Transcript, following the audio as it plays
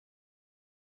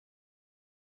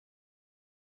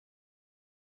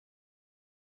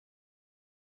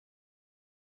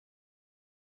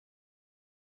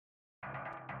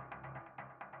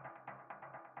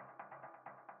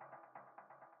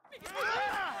Get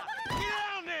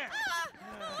down there!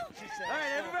 All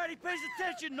right, everybody pays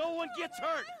attention. No one gets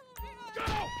hurt. Go!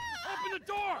 Open the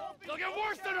door! They'll get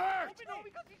worse than hurt!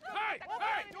 Hey!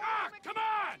 Hey! Ah! Come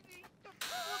on!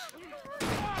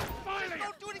 Ah, finally!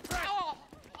 Don't do any crap!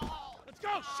 Let's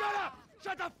go! Shut up!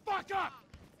 Shut the fuck up!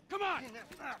 Come on!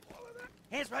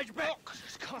 Hands behind your back.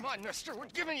 Come on, mister. We're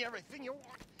giving you everything you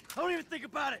want. Don't even think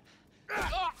about it.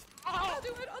 I'll do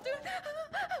it.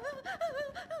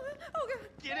 Oh, God.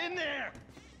 Get in there.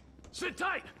 Sit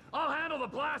tight! I'll handle the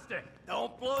blasting!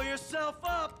 Don't blow yourself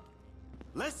up.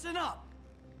 Listen up.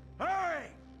 Hurry.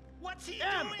 What's he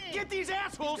Em, doing? get these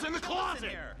assholes in the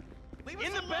closet. Leave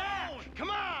In us the back. alone. Come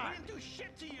on. We didn't do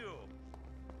shit to you.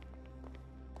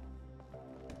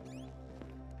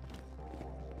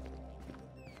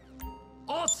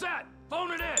 All set!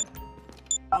 Phone it in!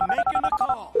 I'm making the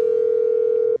call.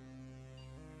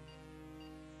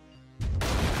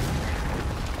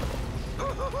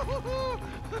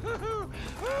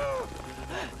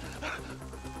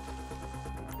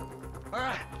 All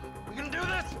right, we gonna do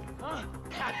this? Huh?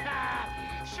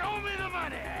 Show me the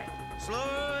money!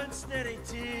 Slow and steady,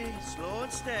 T. Slow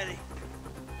and steady.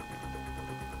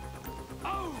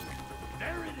 Oh!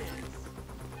 There it is!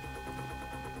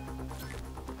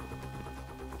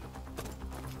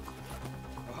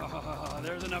 Oh,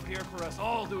 there's enough here for us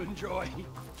all to enjoy.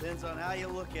 Depends on how you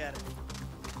look at it.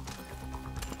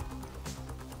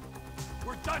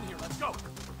 We're done here, let's go!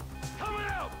 Coming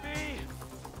out, B!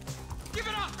 Give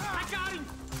it up! I got him!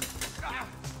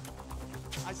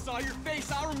 I saw your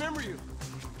face, I'll remember you.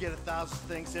 Get 1,000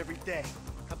 things every day.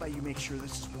 How about you make sure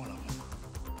this is one of them?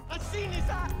 I've seen his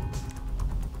eyes!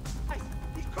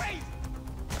 He's crazy!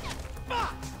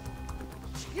 Fuck!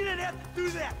 You didn't have to do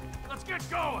that. Let's get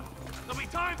going! There'll be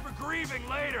time for grieving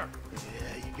later!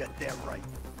 Yeah, you got that right.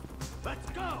 Let's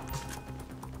go.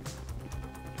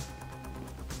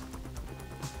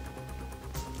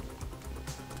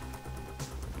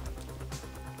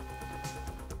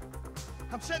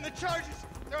 I'm setting the charges.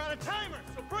 They're on a timer,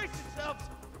 so brace yourselves.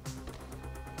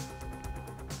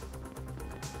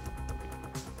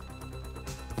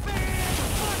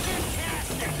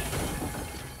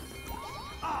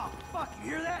 Oh, fuck, you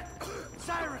hear that?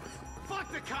 Sirens.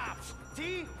 Fuck the cops.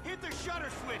 T, hit the shutter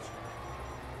switch.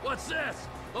 What's this?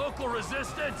 Local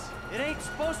resistance? It ain't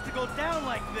supposed to go down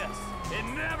like this. It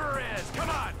never is! Come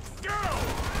on, go!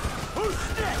 Who's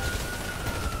next?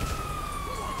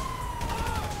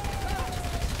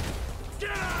 Get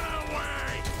out of the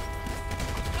way!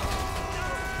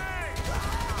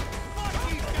 Fuck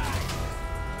these guys.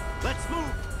 Let's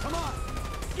move. Come on.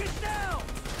 Get down.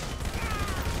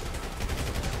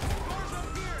 Doors up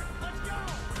here. Let's go.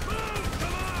 Move!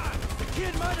 Come on! The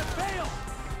kid might have failed.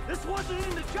 This wasn't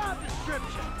in the job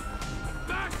description.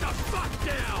 Back the fuck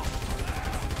down!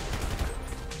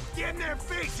 Get in their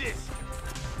faces.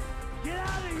 Get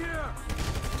out of here.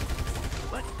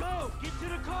 Let's go. Get to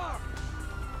the car.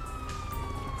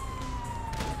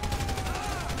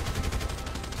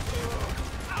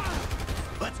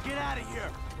 Let's get out of here.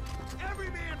 Every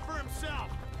man for himself.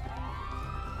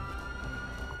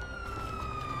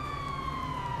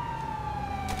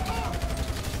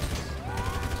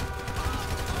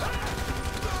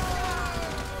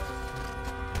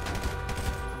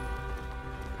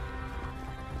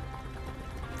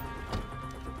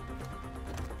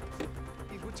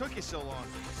 What took you so long?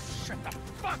 Shut the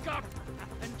fuck up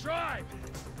and drive!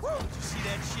 Woo! Did you see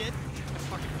that shit?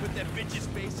 Fucking put that bitch's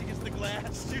face against the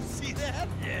glass. Did you see that?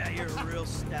 Yeah, you're a real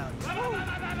stout. Fuck,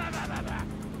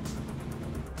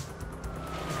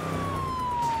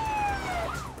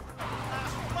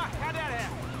 how'd that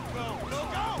happen? Go!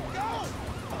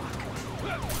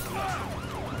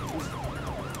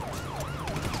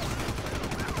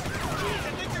 Jeez,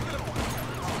 I think they're gonna...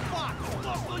 Oh, fuck!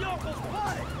 Local yokels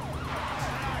spotted.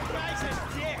 Guy's a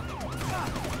dick!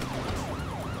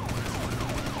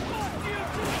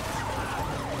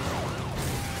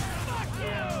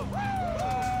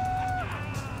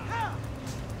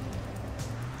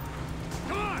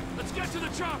 Come on, let's get to the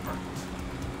chopper!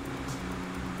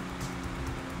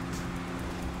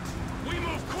 We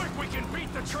move quick, we can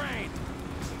beat the train!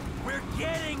 We're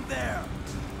getting there.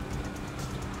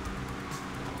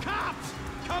 Cops!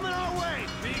 Coming our way!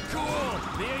 Be cool!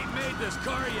 They ain't made this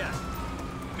car yet!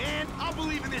 Man, I'll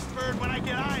believe in this bird when I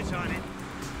get eyes on it.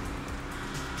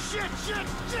 Shit!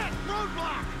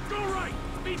 Roadblock! Go right!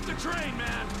 Beat the train,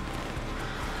 man!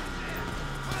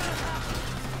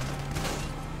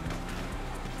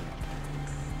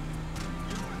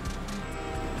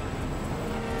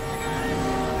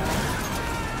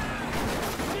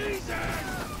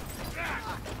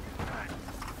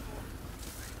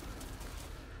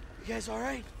 You guys all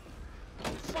right?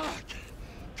 Fuck!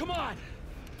 Come on!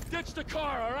 Ditch the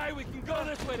car, all right? We can go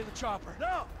this way to the chopper.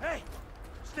 No! Hey!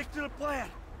 Stick to the plan!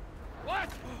 What?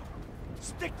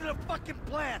 Stick to the fucking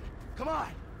plan! Come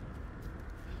on!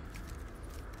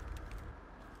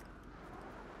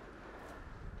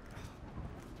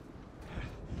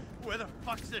 Where the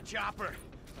fuck's the chopper?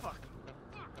 Fuck.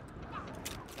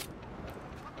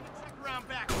 Check around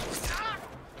back.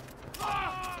 Ah!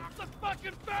 Oh, the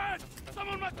fucking fence!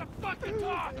 Someone must have fucking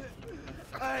talked!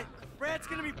 Alright, Brad's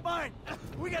gonna be fine.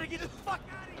 We gotta get the fuck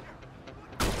out of here.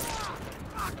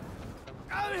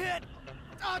 I'm hit.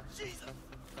 Oh, Jesus.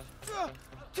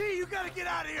 T, you gotta get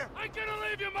out of here. I'm gonna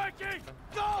leave you, Mikey!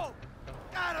 Go!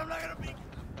 God, I'm not gonna be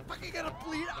fucking gonna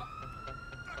bleed out.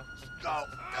 Go.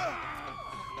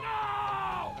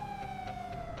 No!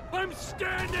 I'm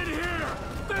standing here!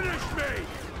 Finish me!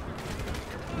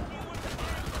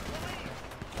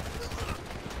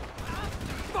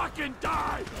 Fucking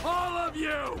die! All of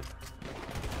you!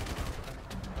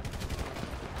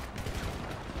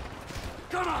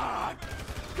 Come on!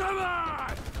 Come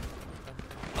on!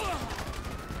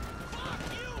 Fuck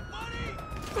you, buddy!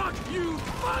 Fuck you!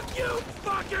 Fuck you!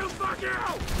 Fuck you! Fuck you!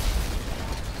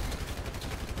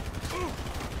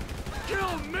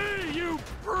 Kill me, you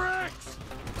pricks!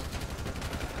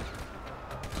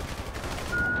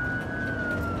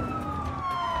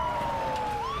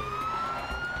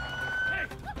 Hey,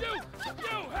 you!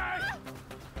 You, hey!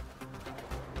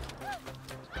 Oh,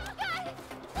 God!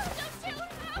 Don't shoot!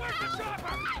 No, Where's the help! chopper? I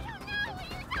don't know what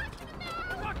you're talking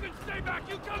about! Fucking stay back!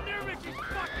 You come near me, she's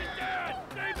fucking dead!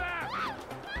 Stay back! Oh,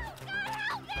 God,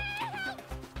 help me! Help!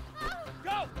 Oh.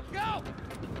 Go! Go!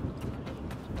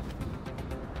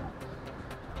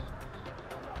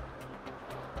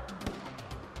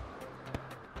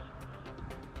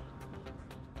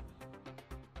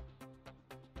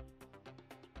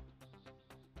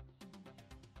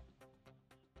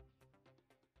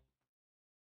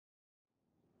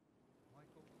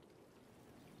 Michael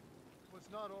was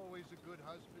not always a good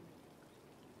husband,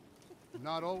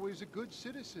 not always a good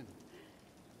citizen.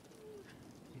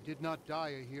 He did not die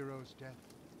a hero's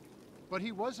death, but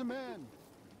he was a man.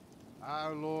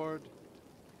 Our Lord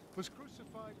was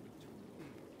crucified with 2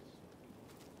 thieves,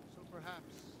 so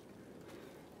perhaps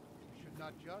we should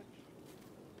not judge.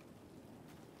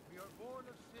 We are born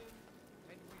of sin,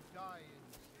 and we die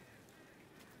in sin.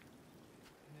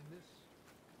 And in this,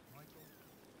 Michael is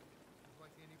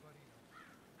like anybody else.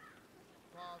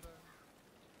 Father,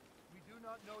 we do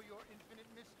not know your infinite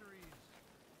mysteries,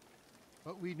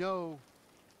 but we know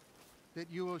that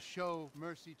you will show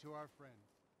mercy to our friend.